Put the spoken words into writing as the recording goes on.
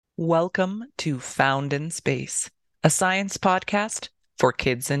Welcome to Found in Space, a science podcast for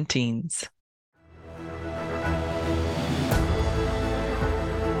kids and teens.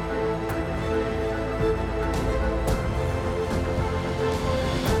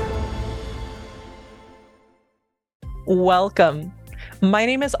 Welcome. My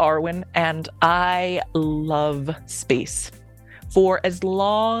name is Arwen, and I love space. For as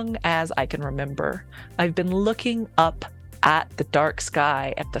long as I can remember, I've been looking up at the dark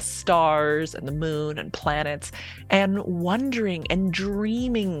sky, at the stars and the moon and planets, and wondering and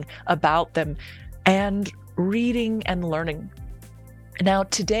dreaming about them and reading and learning. Now,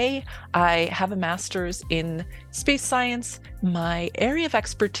 today I have a master's in space science. My area of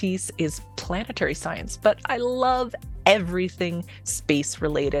expertise is planetary science, but I love everything space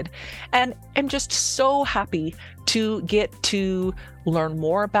related. And I'm just so happy to get to learn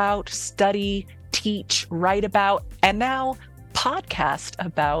more about, study, teach, write about, and now podcast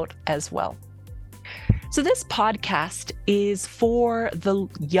about as well. So this podcast is for the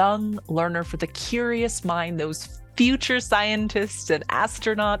young learner, for the curious mind, those future scientists and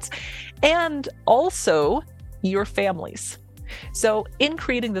astronauts, and also your families. So in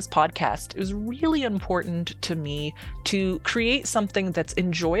creating this podcast, it was really important to me to create something that's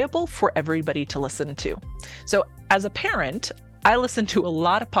enjoyable for everybody to listen to. So as a parent, I listen to a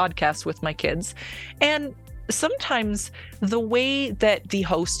lot of podcasts with my kids, and sometimes the way that the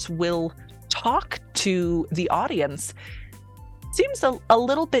hosts will talk to the audience seems a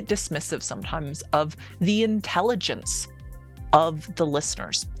little bit dismissive sometimes of the intelligence of the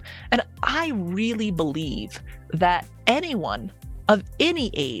listeners. And I really believe that anyone of any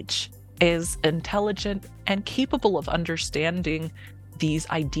age is intelligent and capable of understanding these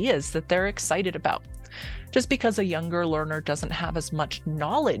ideas that they're excited about. Just because a younger learner doesn't have as much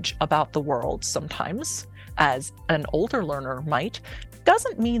knowledge about the world sometimes as an older learner might,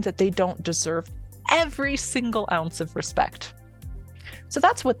 doesn't mean that they don't deserve every single ounce of respect. So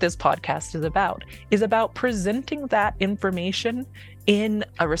that's what this podcast is about presenting that information in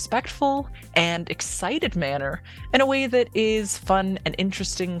a respectful and excited manner, in a way that is fun and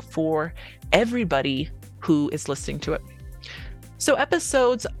interesting for everybody who is listening to it. So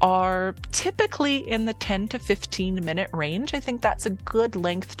episodes are typically in the 10 to 15 minute range. I think that's a good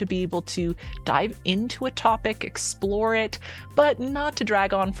length to be able to dive into a topic, explore it, but not to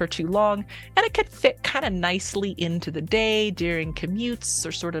drag on for too long. And it could fit kind of nicely into the day, during commutes,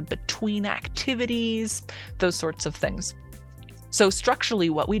 or sort of between activities, those sorts of things. So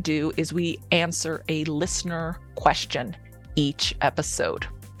structurally, what we do is we answer a listener question each episode.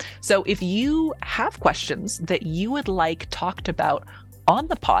 So if you have questions that you would like talked about on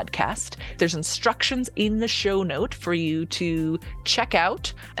the podcast, there's instructions in the show note for you to check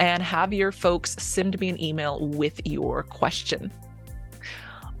out and have your folks send me an email with your question.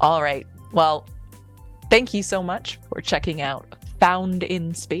 All right. Well, thank you so much for checking out Found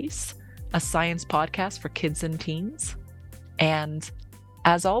in Space, a science podcast for kids and teens. And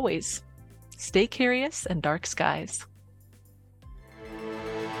as always, stay curious and dark skies.